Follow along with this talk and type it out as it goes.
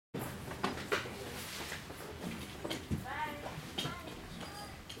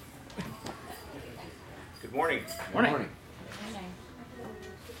Good morning. Morning. Morning.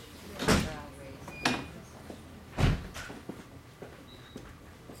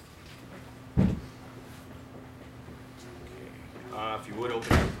 If you would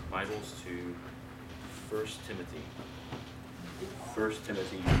open your Bibles to 1 Timothy. 1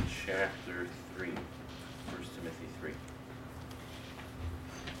 Timothy chapter 3. 1 Timothy 3.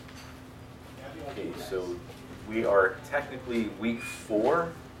 Okay, so we are technically week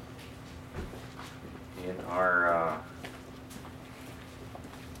 4 in our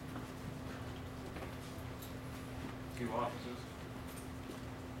Two offices?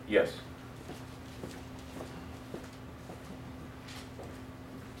 yes.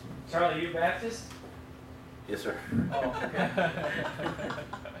 Charlie, you Baptist? Yes, sir. Oh,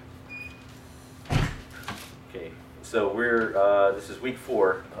 okay. Okay, so we're this is week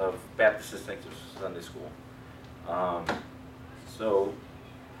 4 of Baptist Distinctive Sunday School. So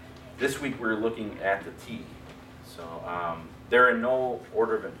this week we're looking at the T. So they're in no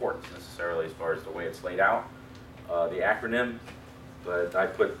order of importance necessarily as far as the way it's laid out, the acronym, but I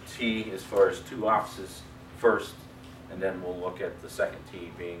put T as far as 2 offices first, and then we'll look at the second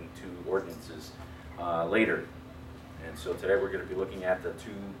T being 2 ordinances later. And so today we're going to be looking at the 2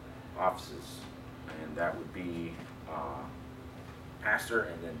 offices, and that would be pastor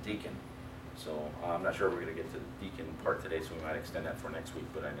and then deacon. So I'm not sure we're going to get to the deacon part today, so we might extend that for next week.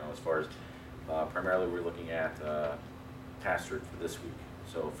 But I know as far as primarily we're looking at pastorate for this week.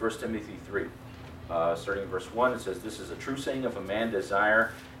 So 1 Timothy 3, starting in verse 1, it says, "This is a true saying, if a man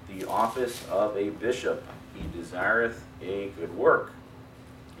desire the office of a bishop, he desireth a good work."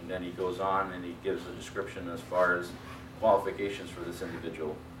 And then he goes on and he gives a description as far as qualifications for this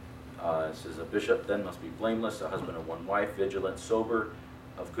individual. It says, "A bishop then must be blameless, a husband of 1 wife, vigilant, sober,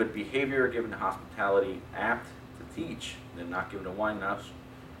 of good behavior, given to hospitality, apt to teach, then not given to wine, no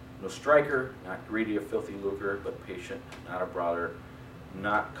striker, not greedy of filthy lucre, but patient, not a brawler,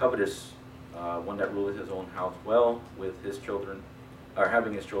 not covetous, one that ruleth his own house well, with his children, or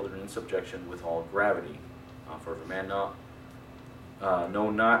having his children in subjection with all gravity. For if a man know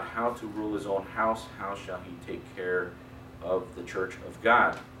not how to rule his own house, how shall he take care of the church of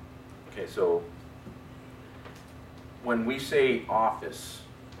God?" Okay, so when we say office,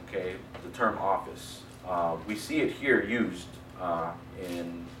 okay, the term office, we see it here used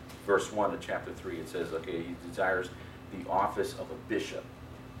in verse 1 of chapter 3. It says, okay, he desires the office of a bishop.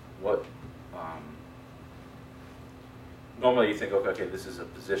 What normally you think, okay, this is a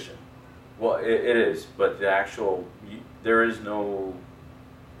position. Well, it is, but the actual, there is no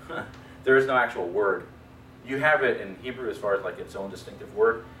actual word. You have it in Hebrew as far as like its own distinctive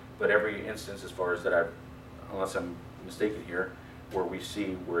word, but every instance as far as that unless I'm mistaken here, where we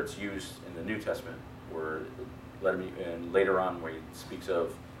see where it's used in the New Testament, where and later on where he speaks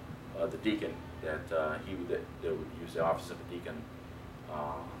of the deacon, that they would use the office of a deacon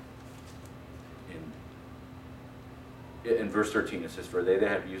in verse 13 it says, "For they that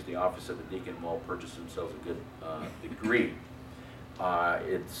have used the office of a deacon will purchase themselves a good degree."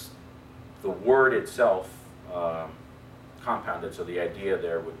 It's the word itself compounded, so the idea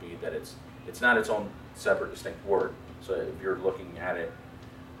there would be that it's not its own separate distinct word. So if you're looking at it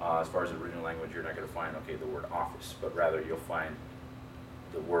as far as the original language, you're not going to find, okay, the word office, but rather you'll find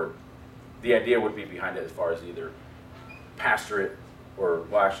the word, the idea would be behind it as far as either pastorate or,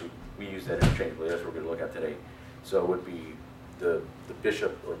 well, actually we use that interchangeably, that's what we're going to look at today. So it would be the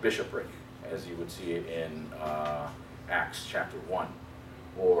bishop or bishopric, as you would see it in Acts chapter 1,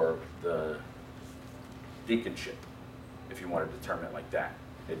 or the deaconship, if you wanted to term it like that.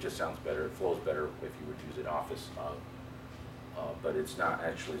 It just sounds better, it flows better if you would use it office of, but it's not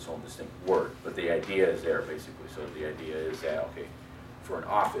actually its own distinct word. But the idea is there, basically. So the idea is that, okay, for an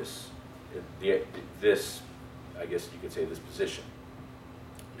office, this, I guess you could say this position.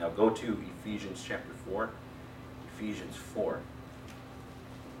 Now go to Ephesians chapter 4. Ephesians 4.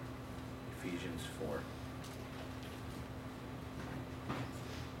 Ephesians 4.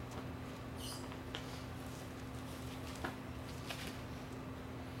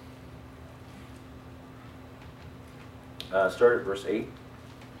 Start at verse 8.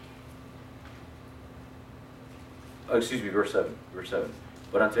 Verse 7. Verse 7.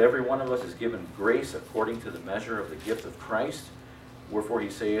 "But unto every one of us is given grace according to the measure of the gift of Christ. Wherefore he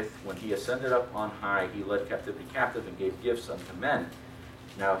saith, when he ascended up on high, he led captivity captive and gave gifts unto men.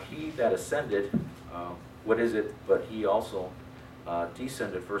 Now he that ascended, what is it but he also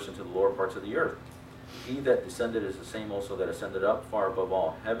descended first into the lower parts of the earth? He that descended is the same also that ascended up far above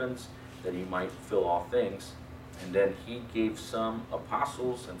all heavens, that he might fill all things. And then he gave some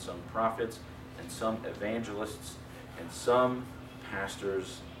apostles, and some prophets, and some evangelists, and some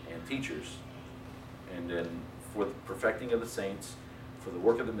pastors and teachers." and then for the perfecting of the saints, for the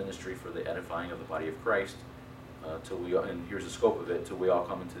work of the ministry, for the edifying of the body of Christ, till we, and here's the scope of it, till we all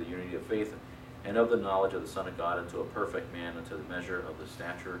come into the unity of faith and of the knowledge of the Son of God, unto a perfect man, unto the measure of the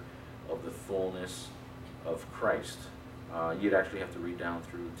stature of the fullness of Christ. You'd actually have to read down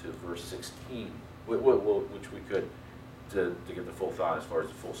through to verse 16, which we could, to get the full thought as far as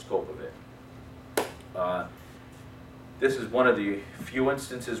the full scope of it. This is one of the few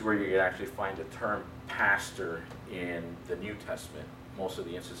instances where you can actually find the term pastor in the New Testament. Most of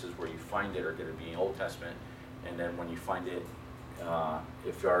the instances where you find it are going to be in Old Testament, and then when you find it,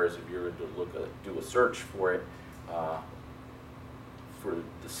 if you were to do a search for it, for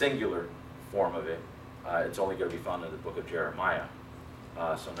the singular form of it, it's only going to be found in the book of Jeremiah.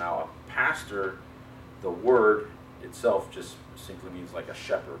 So now a pastor, the word itself just simply means like a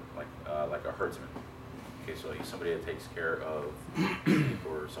shepherd, like a herdsman. Okay, so he's somebody that takes care of sheep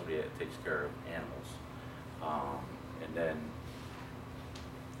or somebody that takes care of animals. And then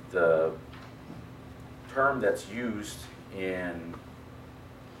the term that's used in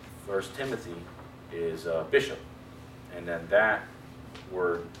 1 Timothy is bishop. And then that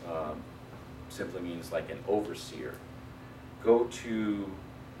word simply means like an overseer. Go to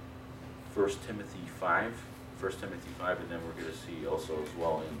 1 Timothy 5, and then we're going to see also as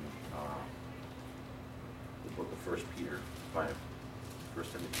well in the book of 1 Peter 5, 1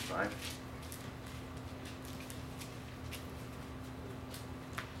 Timothy 5.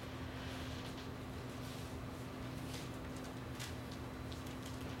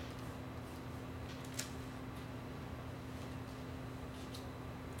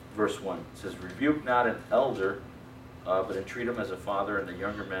 Verse 1 says, "Rebuke not an elder, but entreat him as a father, and the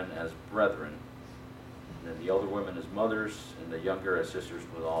younger men as brethren, and then the elder women as mothers, and the younger as sisters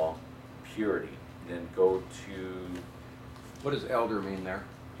with all purity." Then go to... What does elder mean there?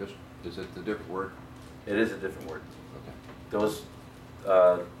 Just, is it the different word? It is a different word. Okay. Those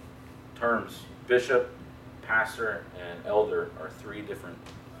terms, bishop, pastor, and elder, are three different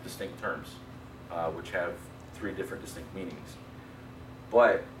distinct terms, which have three different distinct meanings.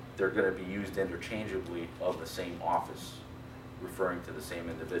 But they're going to be used interchangeably of the same office, referring to the same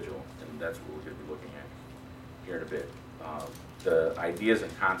individual, and that's what we're going to be looking at here in a bit. The ideas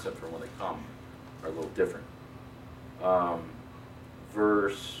and concepts from when they come are a little different.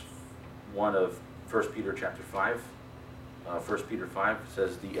 Verse 1 of 1 Peter chapter 5. 1 Peter 5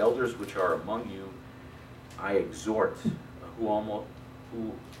 says, "The elders which are among you I exhort,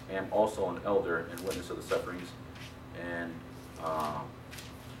 who am also an elder and witness of the sufferings, and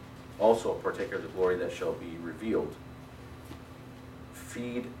also a partaker of the glory that shall be revealed.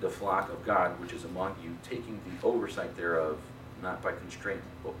 Feed the flock of God which is among you, taking the oversight thereof, not by constraint,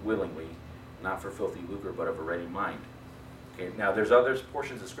 but willingly, not for filthy lucre, but of a ready mind." Okay, now there's other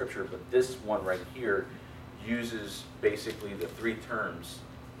portions of Scripture, but this one right here uses basically the three terms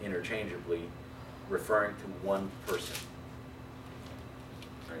interchangeably, referring to one person.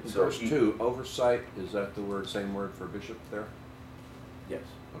 Right, so Verse 2, oversight, is that the word, same word for bishop there? Yes.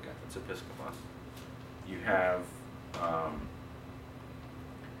 Okay. It's episkopos. You have,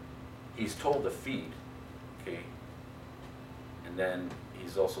 he's told to feed, okay, and then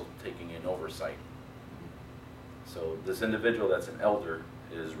he's also taking an oversight. So this individual that's an elder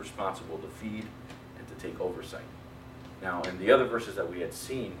is responsible to feed and to take oversight. Now, in the other verses that we had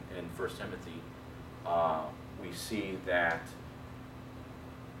seen in 1 Timothy, we see that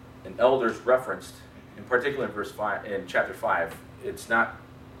an elder is referenced, in particular in verse 5, in chapter 5. It's not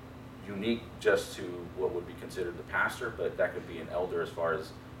unique just to what would be considered the pastor, but that could be an elder as far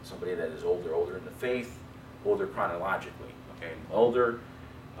as somebody that is older in the faith, older chronologically. Okay, an elder.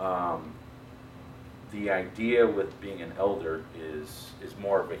 The idea with being an elder is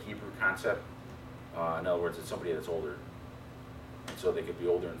more of a Hebrew concept. In other words, it's somebody that's older. And so they could be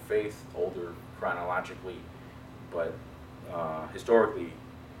older in faith, older chronologically, but historically,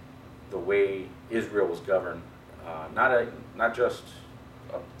 the way Israel was governed, not just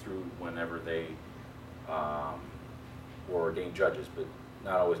up through whenever they were ordained judges, but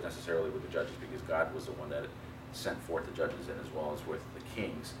not always necessarily with the judges, because God was the one that sent forth the judges, and as well as with the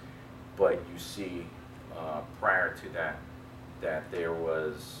kings. But you see prior to that there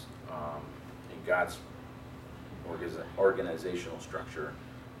was, in God's organizational structure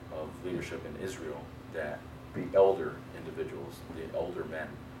of leadership in Israel, that the elder individuals, the elder men,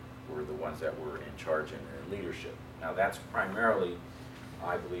 were the ones that were in charge and in leadership. Now that's primarily,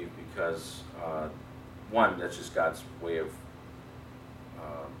 I believe, because one, that's just God's way of,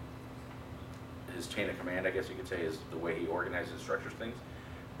 his chain of command, I guess you could say, is the way he organizes and structures things.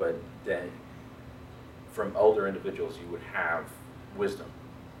 But then from elder individuals you would have wisdom,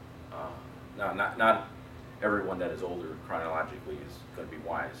 not everyone that is older chronologically is going to be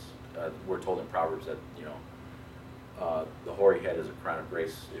wise. We're told in Proverbs that, you know, the hoary head is a crown of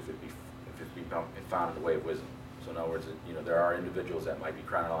grace if it be found in the way of wisdom. So in other words, you know, there are individuals that might be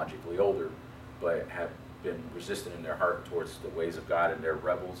chronologically older, but have been resistant in their heart towards the ways of God, and they're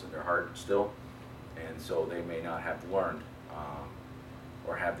rebels in their heart still, and so they may not have learned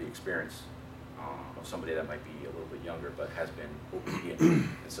or have the experience of somebody that might be a little bit younger, but has been obedient and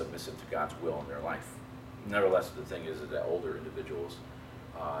submissive to God's will in their life. Nevertheless, the thing is that older individuals,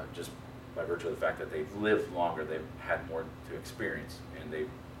 just by virtue of the fact that they've lived longer, they've had more to experience, and they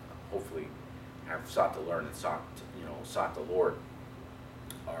hopefully have sought to learn and sought the Lord,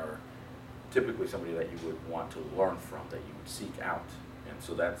 are typically somebody that you would want to learn from, that you would seek out. And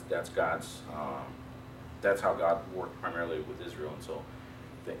so that's God's, that's how God worked primarily with Israel. And so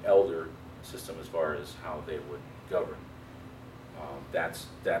the elder system, as far as how they would govern, that's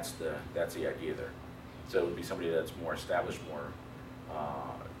the idea there. So it would be somebody that's more established, more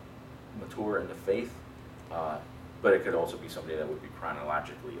mature in the faith, but it could also be somebody that would be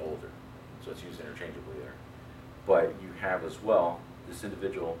chronologically older. So it's used interchangeably there. But you have as well, this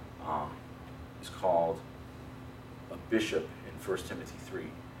individual is called a bishop in 1 Timothy 3.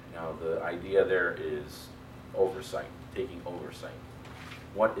 Now the idea there is oversight, taking oversight.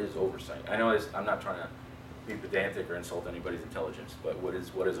 What is oversight? I know I'm not trying to be pedantic or insult anybody's intelligence, but what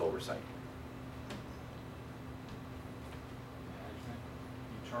is oversight?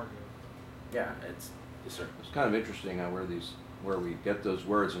 In charge of. Yeah, yes, sir. It's kind of interesting where we get those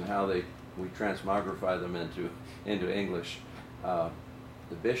words and how we transmogrify them into English.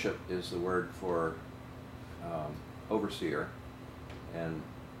 The bishop is the word for overseer, and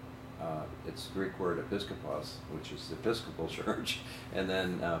it's the Greek word episkopos, which is the Episcopal Church, and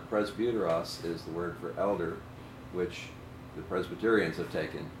then presbyteros is the word for elder, which the Presbyterians have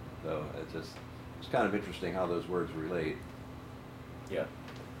taken. So it's kind of interesting how those words relate. Yeah.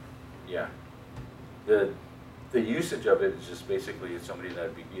 Yeah. The usage of it is just basically somebody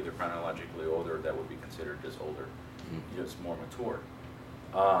that would be either chronologically older, that would be considered as older, just more mature.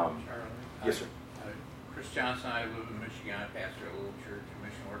 Charlie? Yes, sir. Chris Johnson, I live in Michigan. I pastor a little church and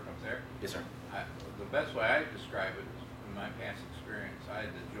mission work up there. Yes, sir. The best way I describe it is in my past experience. I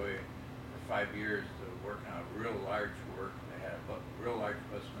had the joy for 5 years to work on a real large work. I had a real large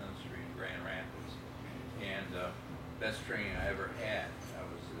bus ministry in Grand Rapids, and best training I ever had. I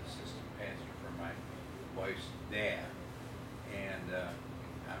was the assistant pastor for my wife's dad, and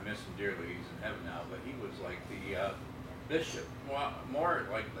I miss him dearly. He's in heaven now, but he was like the bishop, well, more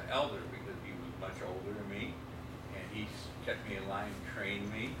like the elder, because he was much older than me, and he kept me in line,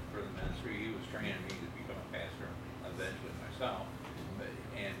 trained me for the ministry. He was training me to become a pastor eventually myself,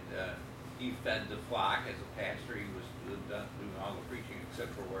 and he fed the flock as a pastor. He was doing all the preaching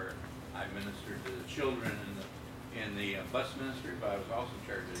except for where I ministered to the children in the bus ministry, but I was also in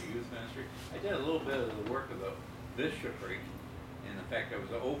charge of the youth ministry. I did a little bit of the work of the bishopric, and in fact I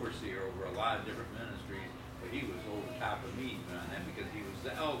was an overseer over a lot of different ministries, but he was over top of me on that because he was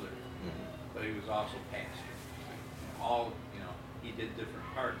the elder, but he was also pastor. All, he did different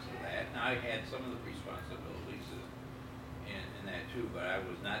parts of that, and I had some of the responsibilities in that too, but I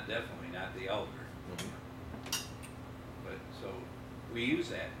was definitely not the elder. But so we use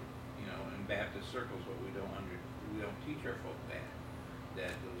that, in Baptist circles, but we don't teach our folk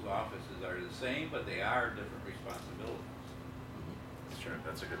that those offices are the same, but they are different responsibilities. Sure,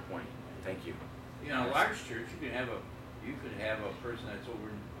 that's a good point. Thank you. A large church, you could have a person that's over.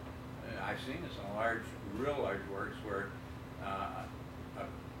 I've seen this on real large works where,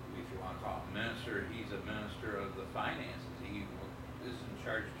 if you want to call it a minister, he's a minister of the finances. He is in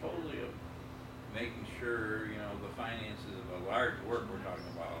charge totally of making sure the finances of a large work. We're talking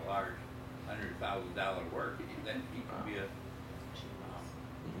about a large $100,000 work. That he can be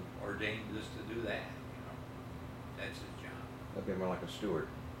ordained just to do that. That's his job. That'd be more like a steward.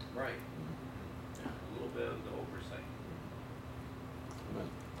 Right. A little bit of the oversight.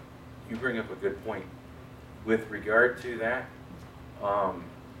 You bring up a good point. With regard to that,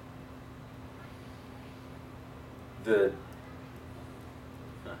 the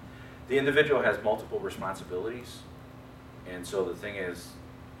individual has multiple responsibilities, and so the thing is,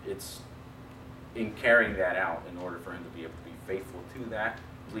 it's in carrying that out, in order for him to be able to be faithful to that,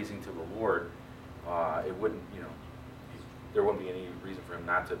 pleasing to the Lord, it wouldn't, there wouldn't be any reason for him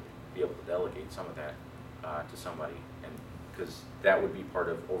not to be able to delegate some of that to somebody, and because that would be part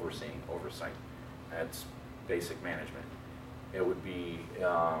of oversight. That's basic management. It would be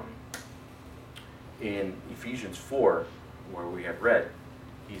in Ephesians 4, where we have read,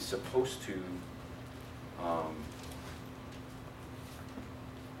 he's supposed to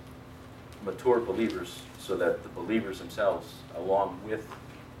mature believers, so that the believers themselves, along with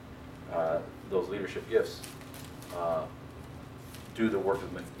those leadership gifts, do the work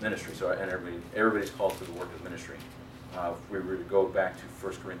of ministry. So, and everybody's called to the work of ministry. If we were to go back to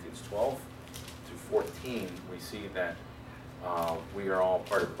 1 Corinthians 12 to 14, we see that we are all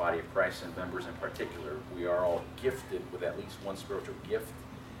part of the body of Christ, and members in particular. We are all gifted with at least one spiritual gift,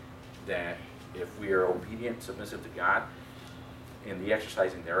 that if we are obedient, submissive to God, in the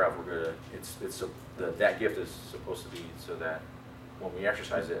exercising thereof, that gift is supposed to be so that when we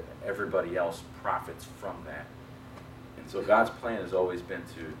exercise it, everybody else profits from that. And so God's plan has always been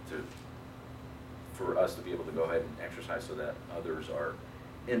for us to be able to go ahead and exercise so that others are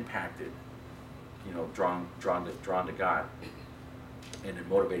impacted, drawn to God, and then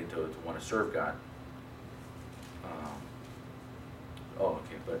motivated to want to serve God.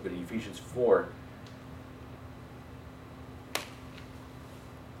 But in Ephesians 4,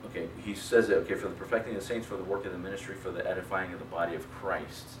 he says that, for the perfecting of the saints, for the work of the ministry, for the edifying of the body of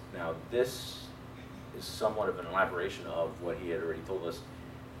Christ. Now, this is somewhat of an elaboration of what he had already told us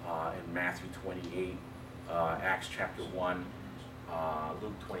in Matthew 28, Acts chapter 1,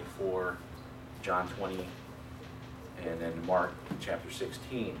 Luke 24, John 20, and then Mark chapter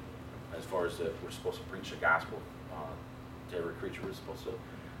 16, as far as we're supposed to preach the gospel to every creature. We're supposed to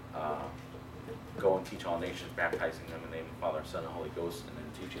go and teach all nations, baptizing them in the name of the Father, Son, and Holy Ghost, and then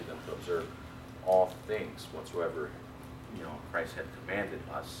teaching them to observe all things whatsoever Christ had commanded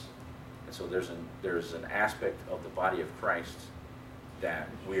us. And so there's an aspect of the body of Christ that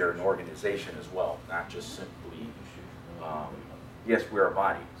we are an organization as well, not just simply, yes, we're a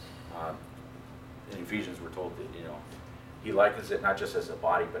body. In Ephesians, we're told that he likens it not just as a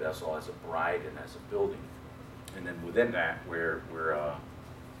body, but also as a bride and as a building. And then within that, we're a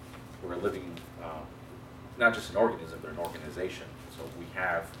living, not just an organism, but an organization. So we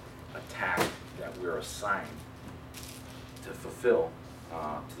have a task that we're assigned to fulfill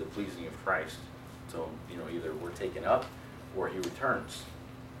to the pleasing of Christ. So, either we're taken up or he returns.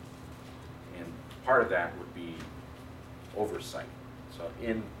 And part of that would be oversight. So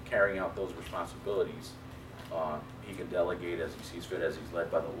in carrying out those responsibilities, he can delegate as he sees fit, as he's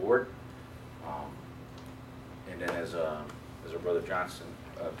led by the Lord. And then as our brother Johnson,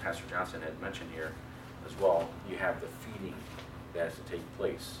 Pastor Johnson had mentioned here as well, you have the feeding that has to take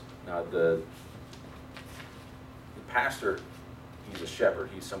place. Now the pastor, he's a shepherd.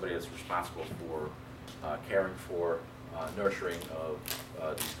 He's somebody that's responsible for caring for, nurturing of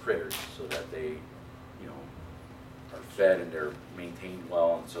these critters, so that they, are fed and they're maintained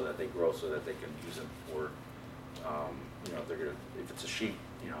well, and so that they grow, so that they can use them for, if it's a sheep,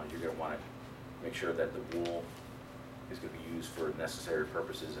 you're going to want to make sure that the wool is going to be used for necessary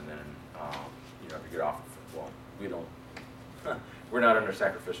purposes, and then, if you get off, we're not under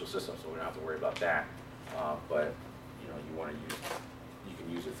sacrificial system, so we don't have to worry about that. But you can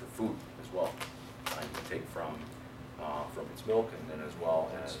use it for food as well. You can take from its milk, and then as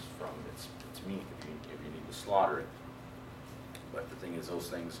well as from its meat if you need to slaughter it. But the thing is, those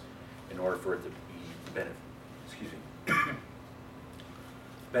things, in order for it to be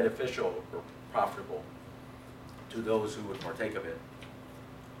beneficial or profitable to those who would partake of it,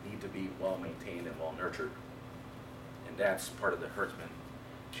 need to be well maintained and well nurtured. And that's part of the herdsman,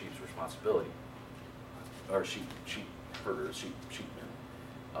 sheep's responsibility, or sheep herders, sheepmen,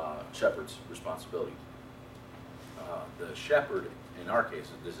 shepherd's responsibility. The shepherd, in our case,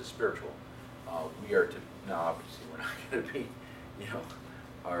 this is spiritual. We are to, now obviously we're not going to be,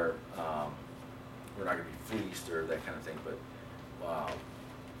 we're not going to be fleeced or that kind of thing, but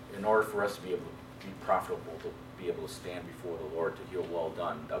in order for us to be able to be profitable, to be able to stand before the Lord, to hear, well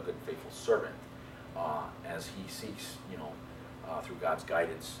done, thou good and faithful servant, as he seeks, through God's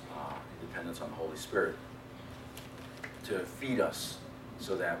guidance and dependence on the Holy Spirit, to feed us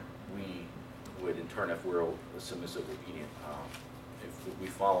so that we would, in turn, if we're submissive, obedient, if we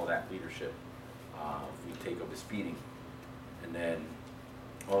follow that leadership, if we take up his feeding, and then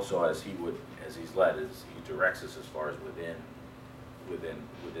also as he's led, as he directs us as far as within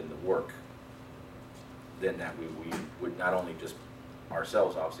the work, then that we would not only just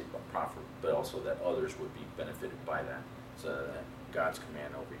ourselves obviously profit, but also that others would be benefited by that. So that God's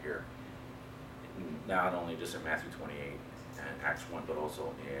command over here, not only just in Matthew 28 and Acts 1, but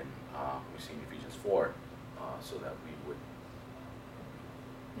also in we see in Ephesians 4, so that we would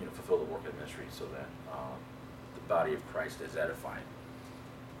fulfill the work of ministry, so that the body of Christ is edified.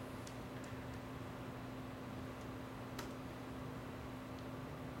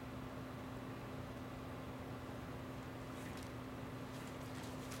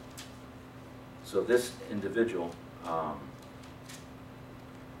 So this individual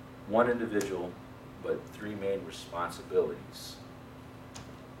one individual, but three main responsibilities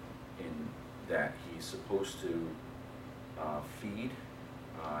in that he's supposed to feed,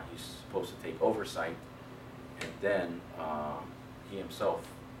 he's supposed to take oversight, and then he himself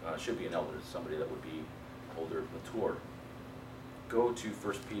should be an elder, somebody that would be older, mature. Go to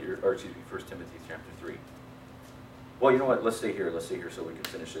 1 Timothy chapter 3. Well, you know what, let's stay here so we can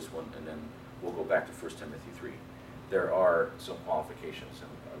finish this one, and then we'll go back to 1 Timothy 3. There are some qualifications, and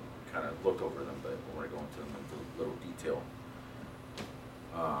I kind of looked over them, but I want to go into them in a little detail.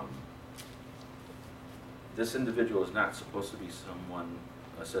 This individual is not supposed to be someone,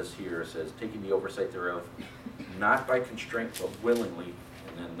 it says, taking the oversight thereof, not by constraint, but willingly,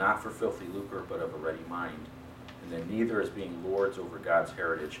 and then not for filthy lucre, but of a ready mind, and then neither as being lords over God's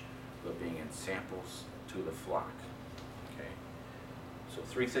heritage, but being ensamples to the flock. Okay. So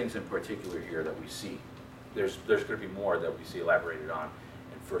three things in particular here that we see. There's going to be more that we see elaborated on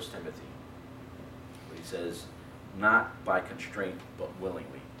in 1 Timothy. But he says, not by constraint, but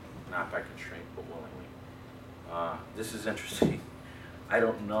willingly. Not by constraint, but willingly. This is interesting. I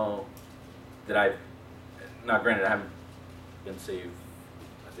don't know that now granted I haven't been saved,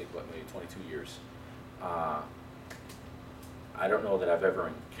 I think, maybe 22 years. I don't know that I've ever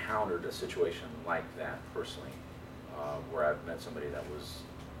encountered a situation like that personally, where I've met somebody that was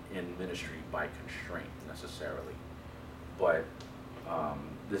in ministry by constraint necessarily. But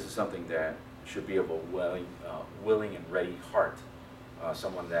this is something that should be of a willing and ready heart.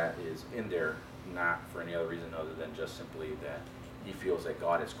 Someone that is in there not for any other reason other than just simply that he feels that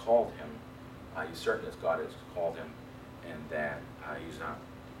God has called him. He's certain that God has called him, and that he's not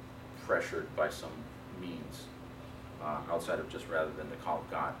pressured by some means outside of just rather than the call of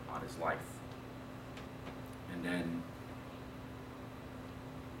God on his life. And then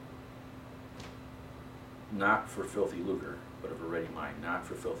not for filthy lucre, but of a ready mind. Not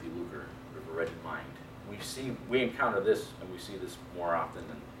for filthy lucre, but of a ready mind. We encounter this, and we see this more often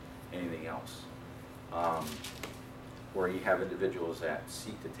than anything else, where you have individuals that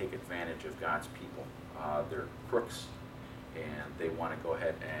seek to take advantage of God's people. They're crooks, and they want to go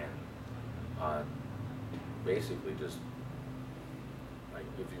ahead and basically just, like,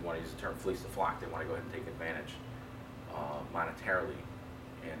 if you want to use the term fleece the flock, they want to go ahead and take advantage monetarily,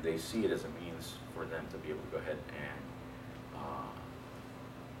 and they see it as a means for them to be able to go ahead and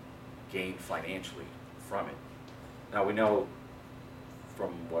gain financially from it. Now we know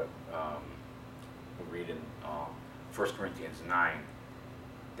from what we read in 1 Corinthians 9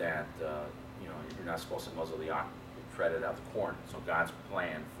 that you're not supposed to muzzle the ox, tread out the corn. So God's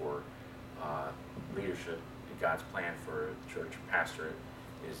plan for leadership, and God's plan for a church pastorate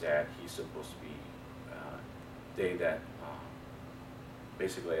is that he's supposed to be they that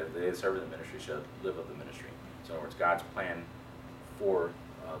basically as they serve in the ministry should live of the ministry. So in other words, God's plan for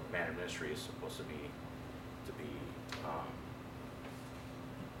the man in ministry is supposed to be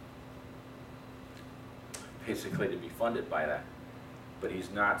basically to be funded by that. But he's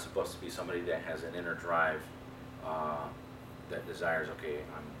not supposed to be somebody that has an inner drive that desires, okay,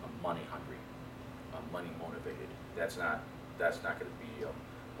 I'm money hungry, I'm money motivated. That's not going to be a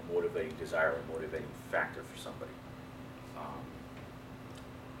motivating desire, a motivating factor for somebody.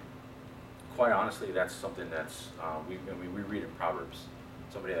 Quite honestly, that's something that's we read in Proverbs.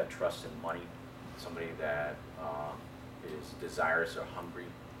 Somebody that trusts in money, somebody that is desirous or hungry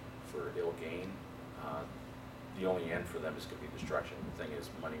for ill gain. The only end for them is going to be destruction. The thing is,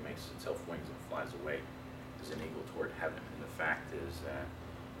 money makes itself wings and flies away as an eagle toward heaven. And the fact is that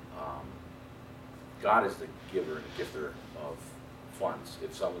God is the giver and gifter of funds.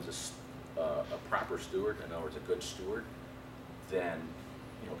 If someone's a proper steward, in other words, a good steward, then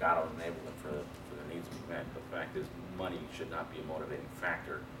God will enable them for the needs to be met. But the fact is, money should not be a motivating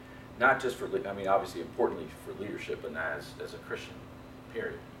factor, not just for obviously importantly for leadership, but not as a Christian.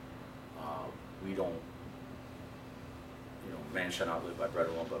 Period. We don't. Man shall not live by bread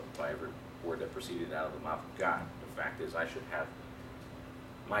alone, but by every word that proceeded out of the mouth of God. The fact is, I should have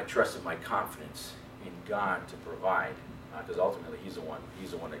my trust and my confidence in God to provide, because ultimately He's the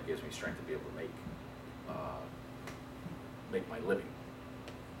one that gives me strength to be able to make my living.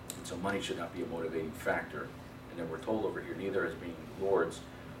 And so money should not be a motivating factor. And then we're told over here, neither as being lords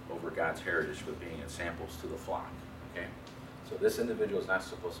over God's heritage, but being ensamples to the flock. Okay, so this individual is not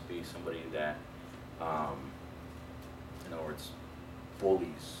supposed to be somebody that in other words,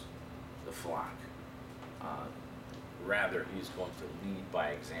 bullies the flock. Rather, he's going to lead by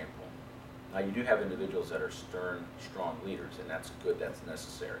example. Now, you do have individuals that are stern, strong leaders, and that's good, that's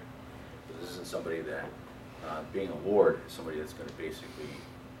necessary. But this isn't somebody that, being a lord, is somebody that's going to basically,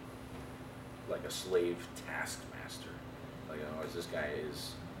 like a slave taskmaster. Like, in other words, this guy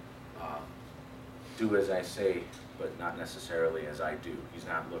is do as I say, but not necessarily as I do. He's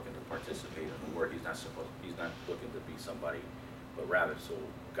not looking to participate in the work. He's not looking to be somebody, but rather, so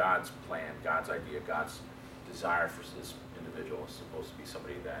God's plan, God's idea, God's desire for this individual is supposed to be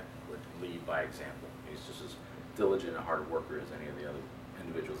somebody that would lead by example. He's just as diligent and hard worker as any of the other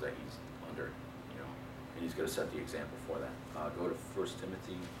individuals that he's under, and he's going to set the example for that. Go to 1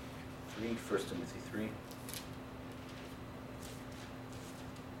 Timothy 3, 1 Timothy 3.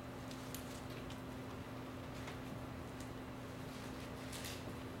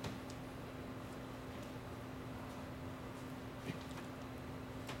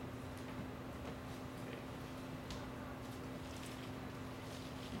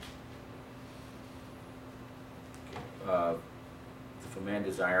 If a man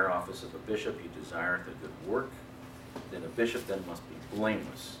desire office of a bishop, he desireth a good work. Then a bishop then must be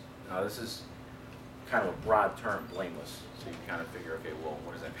blameless. Now this is kind of a broad term, blameless. So you kind of figure, okay, well,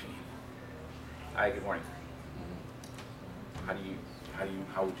 what does that mean? Hi, good morning.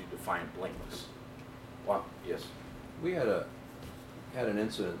 How would you define blameless? Well, yes. We had an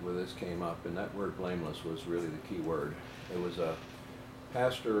incident where this came up, and that word blameless was really the key word. It was a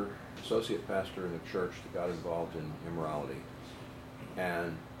pastor, associate pastor in a church that got involved in immorality.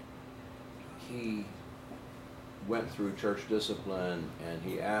 And he went through church discipline, and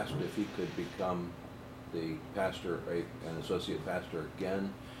he asked if he could become the pastor, an associate pastor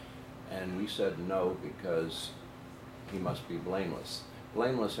again. And we said no, because he must be blameless.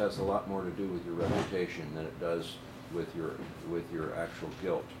 Blameless has a lot more to do with your reputation than it does with your actual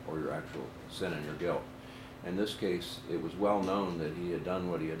guilt, or your actual sin and your guilt. In this case, it was well known that he had done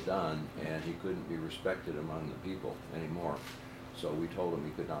what he had done, and he couldn't be respected among the people anymore. So we told him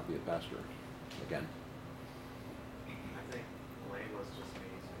he could not be a pastor again. I think blameless just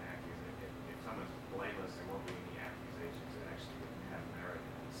means an accusation. If someone's blameless, there won't be any accusations that actually have merit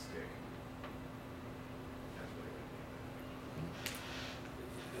and stick. That's what it would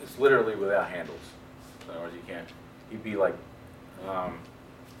mean. It's literally without handles. In other words, you can't. He'd be like,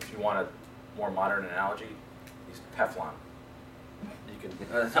 if you want a more modern analogy, he's Teflon. You can.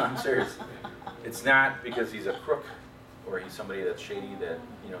 I'm serious. It's not because he's a crook or he's somebody that's shady that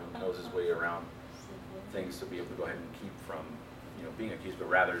knows his way around things to be able to go ahead and keep from being accused, but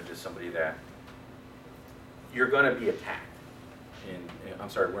rather just somebody that you're going to be attacked. I'm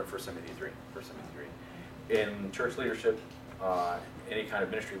sorry, we're in 1 Timothy 3. 1 Timothy 3. In church leadership, any kind of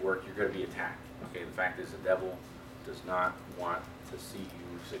ministry work, you're going to be attacked. Okay, the fact is the devil does not want to see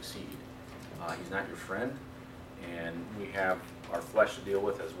you succeed. He's not your friend, and we have our flesh to deal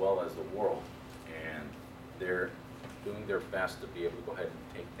with as well as the world, and they're doing their best to be able to go ahead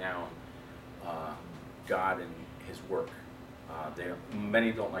and take down God and His work.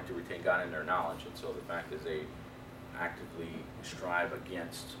 Many don't like to retain God in their knowledge, and so the fact is they actively strive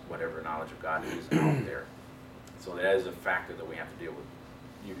against whatever knowledge of God is out there. So that is a factor that we have to deal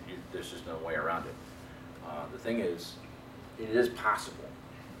with. There's just no way around it. The thing is, it is possible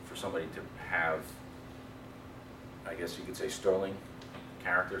for somebody to have, I guess you could say, sterling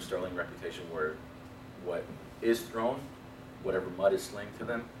character, sterling reputation, where what is thrown, whatever mud is slinged to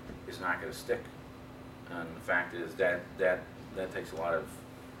them, is not going to stick. And the fact is that takes a lot of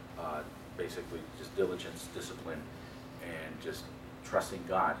basically just diligence, discipline, and just trusting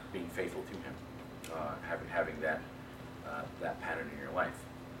God, being faithful to Him, having that pattern in your life.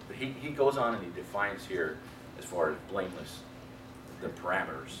 But he goes on and he defines here, as far as blameless, the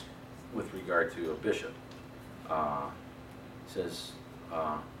parameters with regard to a bishop. Says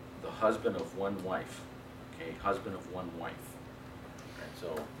the husband of one wife. Okay, husband of one wife. Right,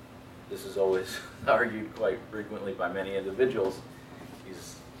 so this is always argued quite frequently by many individuals.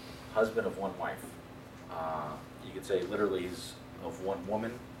 He's husband of one wife. You could say literally he's of one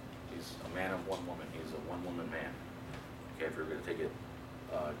woman. He's a man of one woman. He's a one-woman man. Okay, if we're going to take it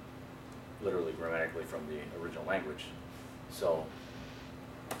literally grammatically from the original language. So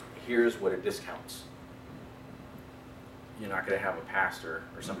here's what it discounts. You're not going to have a pastor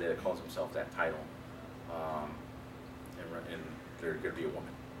or somebody that calls himself that title, and they're going to be a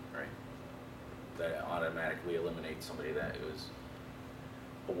woman, right? That automatically eliminates somebody that is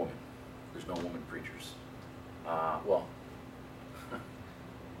a woman. There's no woman preachers. Well,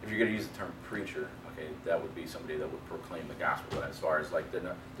 if you're going to use the term preacher, okay, that would be somebody that would proclaim the gospel. But as far as like,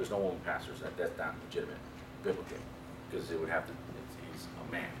 there's no woman pastors. That's not legitimate biblically, because it would have to. He's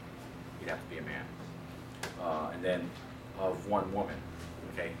a man. He'd have to be a man. And then of one woman.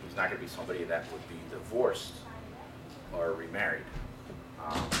 Okay, he's not going to be somebody that would be divorced or remarried.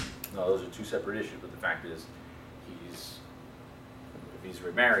 No, those are two separate issues. But the fact is, if he's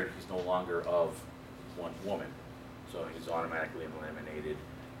remarried, he's no longer of one woman. So he's automatically eliminated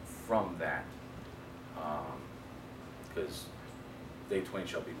from that, because they twain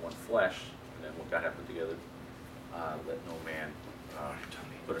shall be one flesh, and then what God hath put together, let no man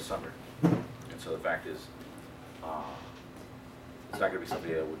put asunder. And so the fact is, it's not going to be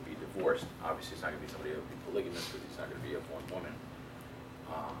somebody that would be divorced. Obviously, it's not going to be somebody that would be polygamous, because he's not going to be of one woman.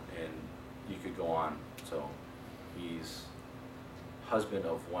 And you could go on. So he's husband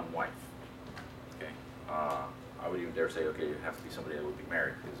of one wife. Okay. I would even dare say, okay, it has to be somebody that would be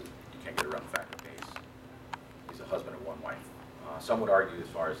married, because you can't get around the fact that he's a husband of one wife. Some would argue as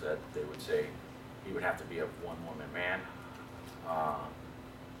far as that they would say he would have to be a one-woman man,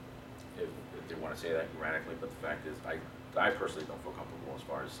 if they want to say that grammatically. But the fact is, I personally don't feel comfortable as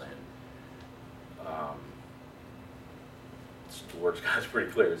far as saying. The word of God's pretty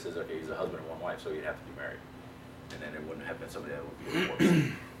clear. It says, okay, he's a husband of one wife, so he'd have to be married, and then it wouldn't have been somebody that would be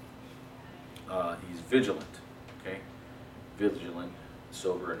divorced. He's vigilant. Okay, vigilant,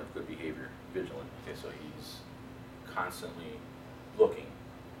 sober, and of good behavior. Vigilant. Okay, so he's constantly looking.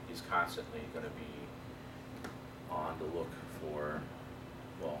 He's constantly going to be on the look for,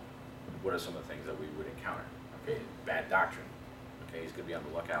 well, what are some of the things that we would encounter? Okay, bad doctrine. Okay, he's going to be on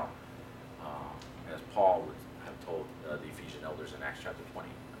the lookout. As Paul would have told the Ephesian elders in Acts chapter 20,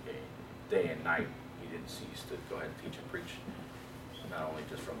 okay, day and night he didn't cease to go ahead and teach and preach, not only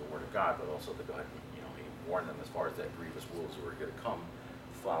just from the Word of God, but also to go ahead and, he warned them as far as that grievous wolves were going to come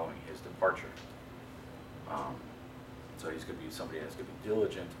following his departure. So he's going to be somebody that's going to be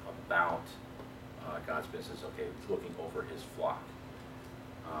diligent about God's business, okay, looking over his flock.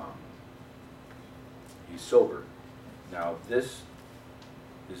 He's sober. Now, this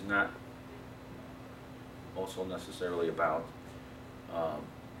is not also necessarily about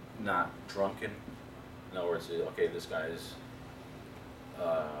not drunken. In other words, okay, this guy is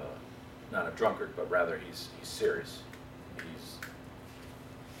not a drunkard, but rather he's serious.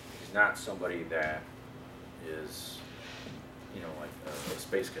 He's not somebody that is, like a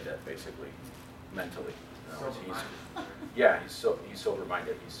space cadet, basically, mentally. He's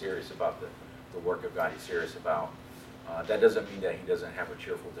sober-minded. He's serious about the work of God. He's serious about. That doesn't mean that he doesn't have a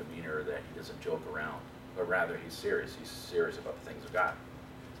cheerful demeanor, or that he doesn't joke around, but rather he's serious. He's serious about the things of God.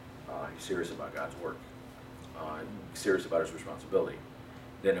 He's serious about God's work. He's serious about his responsibility.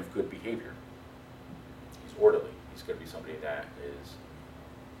 Then of good behavior. He's orderly. He's going to be somebody that is,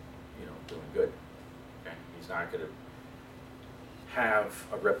 doing good. Okay? He's not going to have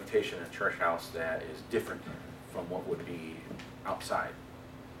a reputation in a church house that is different from what would be outside.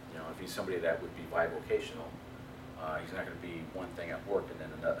 If he's somebody that would be bivocational, he's not going to be one thing at work and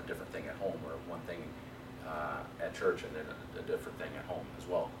then a different thing at home, or one thing at church and then a different thing at home as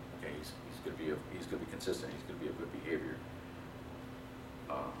well. Okay, he's going to be consistent. He's going to be a good behavior.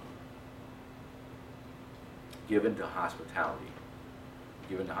 Given to hospitality.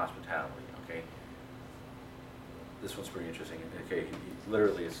 Okay. This one's pretty interesting. Okay, he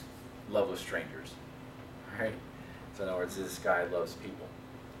literally is love with strangers. Right. So in other words, this guy loves people.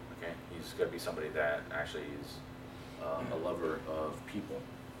 Okay, he's going to be somebody that actually is a lover of people.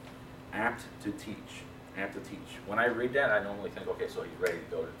 Apt to teach. When I read that, I normally think, okay, so he's ready to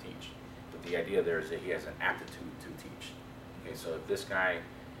go to teach. But the idea there is that he has an aptitude to teach. Okay, so if this guy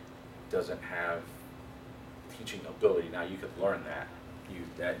doesn't have teaching ability, now you could learn that.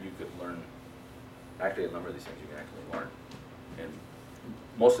 You could learn. Actually, a number of these things you can actually learn, and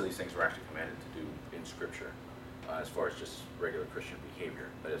most of these things we're actually commanded to do in Scripture, as far as just regular Christian behavior.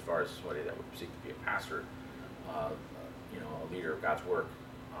 But as far as somebody that would seek to be a pastor, a leader of God's work,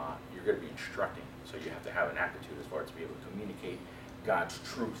 you're going to be instructing. So you have to have an aptitude as far as to be able to communicate God's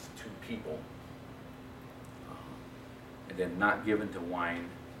truth to people, and then not given to wine.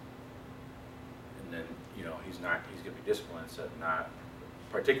 And then he's going to be disciplined, so not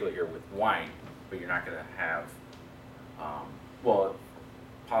particularly here with wine, but you're not going to have.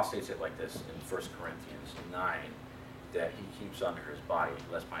 Paul states it like this in 1 Corinthians 9, that he keeps under his body,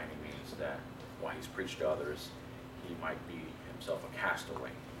 lest by any means that while he's preached to others, he might be himself a castaway.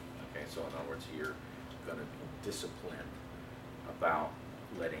 Okay, so in other words, you're going to be disciplined about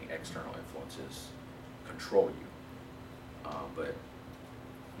letting external influences control you, but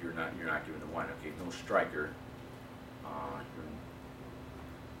you're not given the wine. Okay, no striker.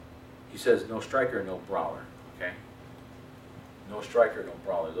 He says no striker, no brawler. Okay, no striker, no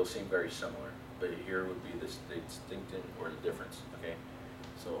brawler. Those seem very similar, but here would be the distinction or the difference. Okay,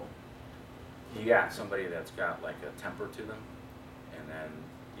 so you got somebody that's got like a temper to them, and then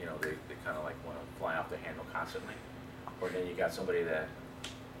they kind of like want to fly off the handle constantly, or then you got somebody that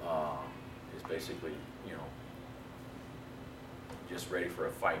is basically just ready for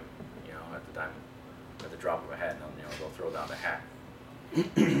a fight, at the drop of a hat, and they'll throw down the hat.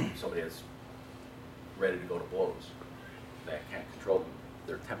 somebody that's ready to go to blows, that can't control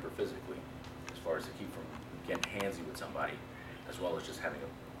their temper physically, as far as to keep from getting handsy with somebody, as well as just having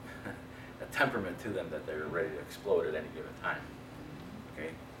a temperament to them that they're ready to explode at any given time. Okay,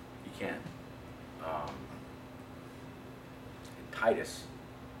 you can't. In Titus,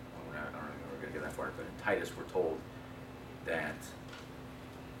 I don't know if we're going to get that far, but in Titus we're told that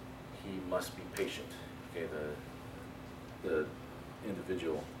he must be patient. Okay, the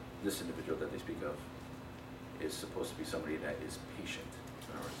individual, this individual that they speak of, is supposed to be somebody that is patient.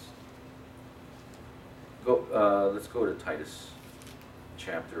 In other words, let's go to Titus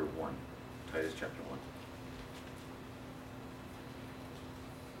chapter 1. Titus chapter 1.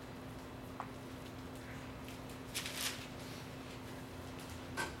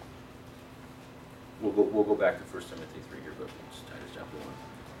 We'll go back to 1 Timothy 3 here, but it's Titus chapter 1.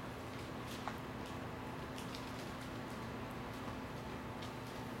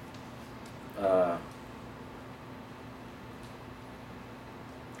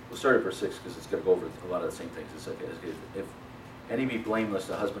 We'll start at verse 6 because it's going to go over a lot of the same things. It's okay. If any be blameless,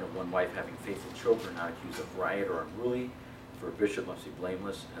 the husband of one wife, having faithful children, not accused of riot or unruly, for a bishop must be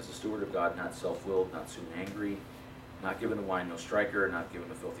blameless, as a steward of God, not self-willed, not soon angry, not given to wine, no striker, not given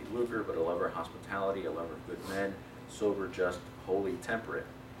to filthy lucre, but a lover of hospitality, a lover of good men, sober, just, holy, temperate,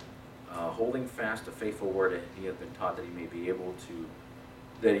 holding fast a faithful word that he hath been taught, that he may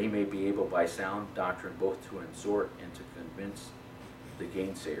be able by sound doctrine both to exhort and to convince the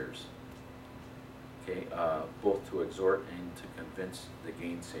gainsayers. Okay, both to exhort and to convince the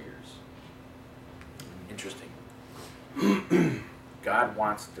gainsayers. Interesting. God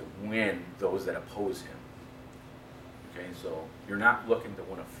wants to win those that oppose him. Okay, so you're not looking to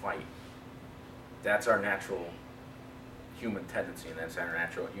win a fight. That's our natural human tendency, and that's our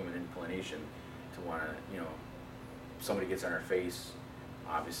natural human inclination to want to, somebody gets on our face,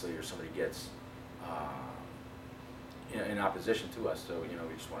 obviously, or somebody gets in opposition to us, so, we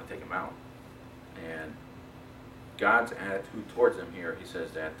just want to take them out. And God's attitude towards them here, he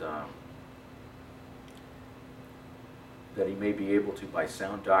says that that he may be able to, by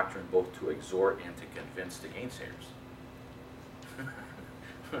sound doctrine, both to exhort and to convince the gainsayers.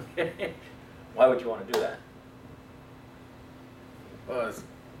 Why would you want to do that? Well,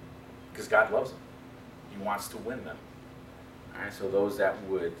 because God loves them. He wants to win them. All right, so those that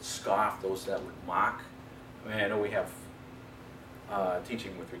would scoff, those that would mock. I know we have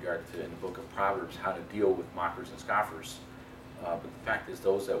teaching with regard to, in the book of Proverbs, how to deal with mockers and scoffers. But the fact is,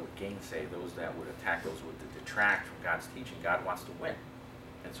 those that would gainsay, those that would attack, those that would detract from God's teaching, God wants to win.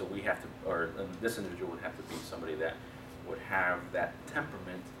 And so we have to, this individual would have to be somebody that would have that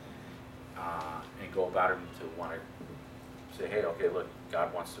temperament and go about him to want to say, hey, okay, look,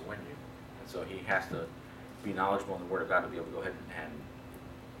 God wants to win you. And so he has to be knowledgeable in the Word of God to be able to go ahead and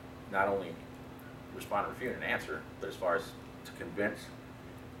not only respond, refute, and answer, but as far as to convince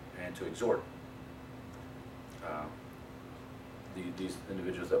and to exhort these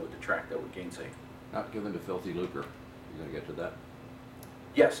individuals that would detract, that would gainsay. Not given to filthy lucre. You're going to get to that?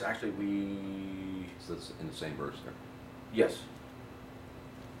 Yes, actually So it's in the same verse there. Yes.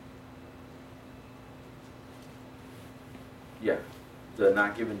 Yeah, the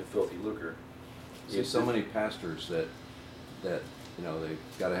not given to filthy lucre. See, so many pastors that they've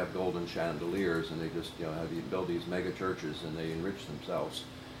got to have golden chandeliers, and they just have you build these mega churches, and they enrich themselves.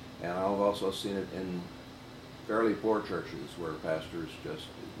 And I've also seen it in fairly poor churches where pastors just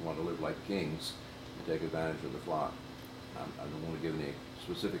want to live like kings and take advantage of the flock. I don't want to give any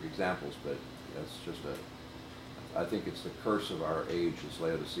specific examples, but that's just I think it's the curse of our age, this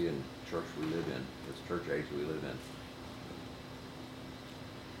Laodicean church we live in, this church age we live in.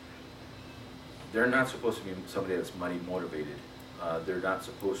 They're not supposed to be somebody that's money motivated. They're not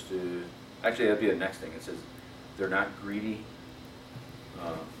supposed to, actually that'd be the next thing. It says they're not greedy.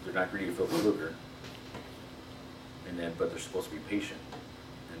 They're not greedy of filthy lucre. But they're supposed to be patient.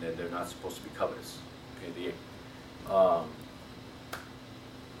 And then they're not supposed to be covetous. Okay,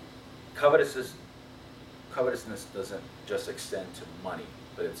 covetousness doesn't just extend to money,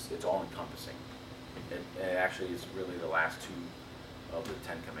 but it's all encompassing. And actually is really the last two of the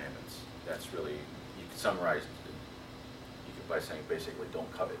 10 Commandments. That's really, you can summarize it by saying basically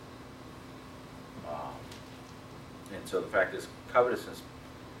don't covet. And so the fact is, covetousness,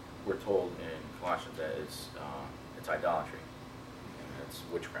 we're told in Colossians that it's idolatry, and it's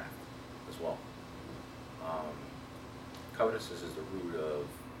witchcraft as well. Covetousness is the root of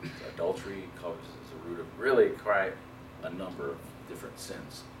adultery. Covetousness is the root of really quite a number of different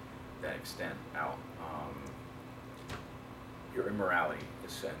sins that extend out. Your immorality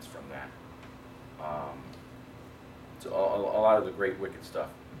descends from that. So a lot of the great wicked stuff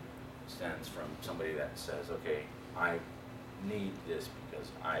stems from somebody that says, okay, I need this because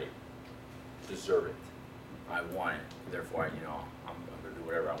I deserve it. I want it. Therefore, I'm going to do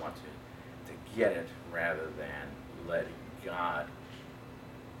whatever I want to get it, rather than letting God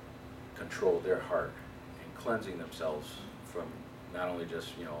control their heart and cleansing themselves from not only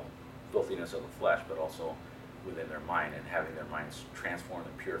just, filthiness of the flesh, but also within their mind, and having their minds transformed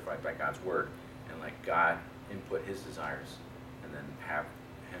and purified by God's word, and let God input his desires, and then have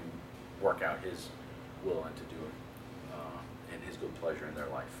him work out his will and to do it in his good pleasure in their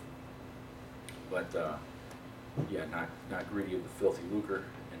life. But yeah, not greedy of the filthy lucre,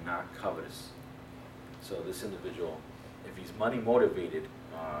 and not covetous. So this individual, if he's money motivated,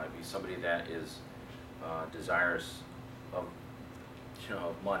 if he's somebody that is desirous of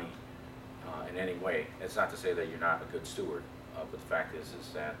money in any way, it's not to say that you're not a good steward, but the fact is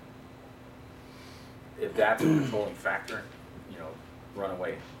that if that's a controlling factor, run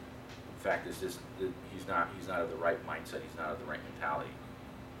away. The fact is just that he's not of the right mindset, he's not of the right mentality.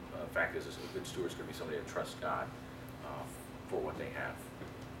 The fact is, a good steward is going to be somebody that trusts God for what they have.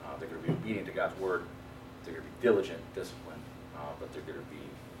 They're going to be obedient to God's word. They're going to be diligent, disciplined, but they're going to be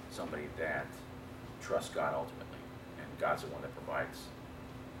somebody that trusts God ultimately, and God's the one that provides.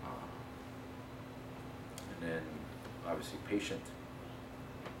 And then, obviously, patient.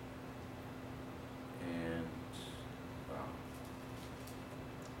 And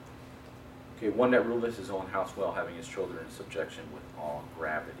okay, one that ruleth his own house well, having his children in subjection with all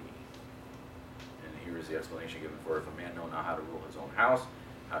gravity. And here is the explanation given for it. If a man know not how to rule his own house,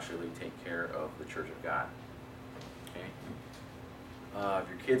 how shall he take care of the church of God? Okay. If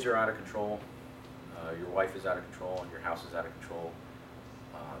your kids are out of control, your wife is out of control, and your house is out of control,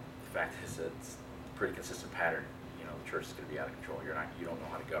 the fact is that it's a pretty consistent pattern. The church is going to be out of control. You don't know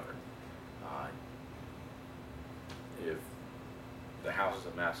how to govern. If the house is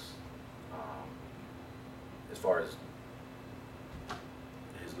a mess, as far as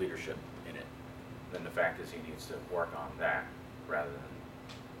his leadership in it, then the fact is he needs to work on that rather than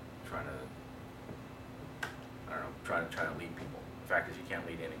trying to lead people. The fact is you can't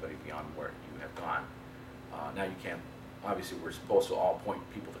lead anybody beyond where you have gone. Now you can't, obviously we're supposed to all point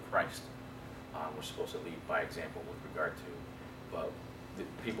people to Christ. We're supposed to lead by example with regard to, but the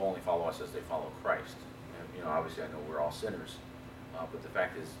people only follow us as they follow Christ. And obviously I know we're all sinners, but the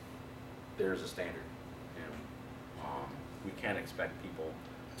fact is there's a standard, and we can't expect people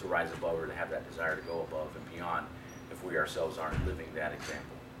to rise above or to have that desire to go above and beyond if we ourselves aren't living that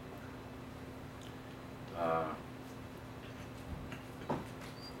example. I'm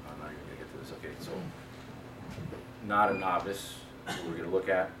not even going to get to this. Okay, so not a novice, so we're going to look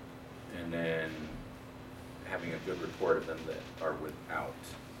at, and then having a good report of them that are without.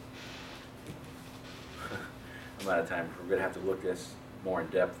 I'm out of time. We're going to have to look at this more in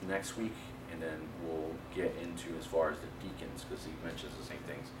depth next week, and then we'll get into as far as the deacons, because he mentions the same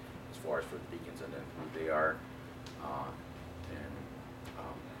things as far as for the deacons and then who they are.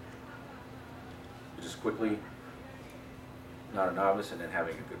 Just quickly, not a novice, and then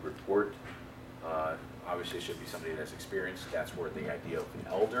having a good report. Obviously it should be somebody that's experienced. That's where the idea of an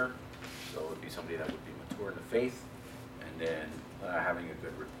elder, so it would be somebody that would be mature in the faith, and then having a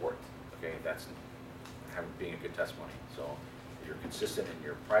good report. Okay, that's being a good testimony. So if you're consistent in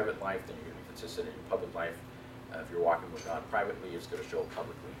your private life, then you're going to be consistent in your public life. If you're walking with God privately, it's going to show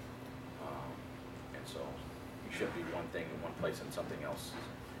publicly. And so you shouldn't be one thing in one place and something else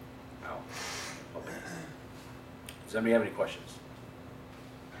out in public. Does anybody have any questions?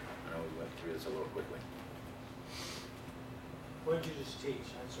 I know we went through this a little quickly. What did you just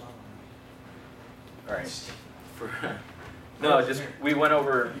teach? That's all All right. No, just we went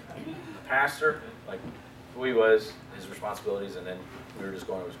over the pastor, like who he was, his responsibilities, and then we were just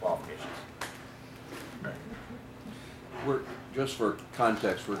going over his qualifications. We're, just for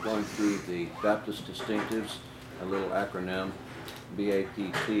context, we're going through the Baptist distinctives, a little acronym,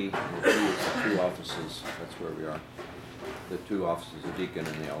 BAPT, and the T is the two offices. That's where we are. The two offices, the deacon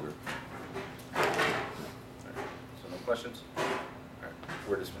and the elder. So no questions? All right,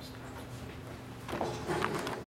 we're dismissed.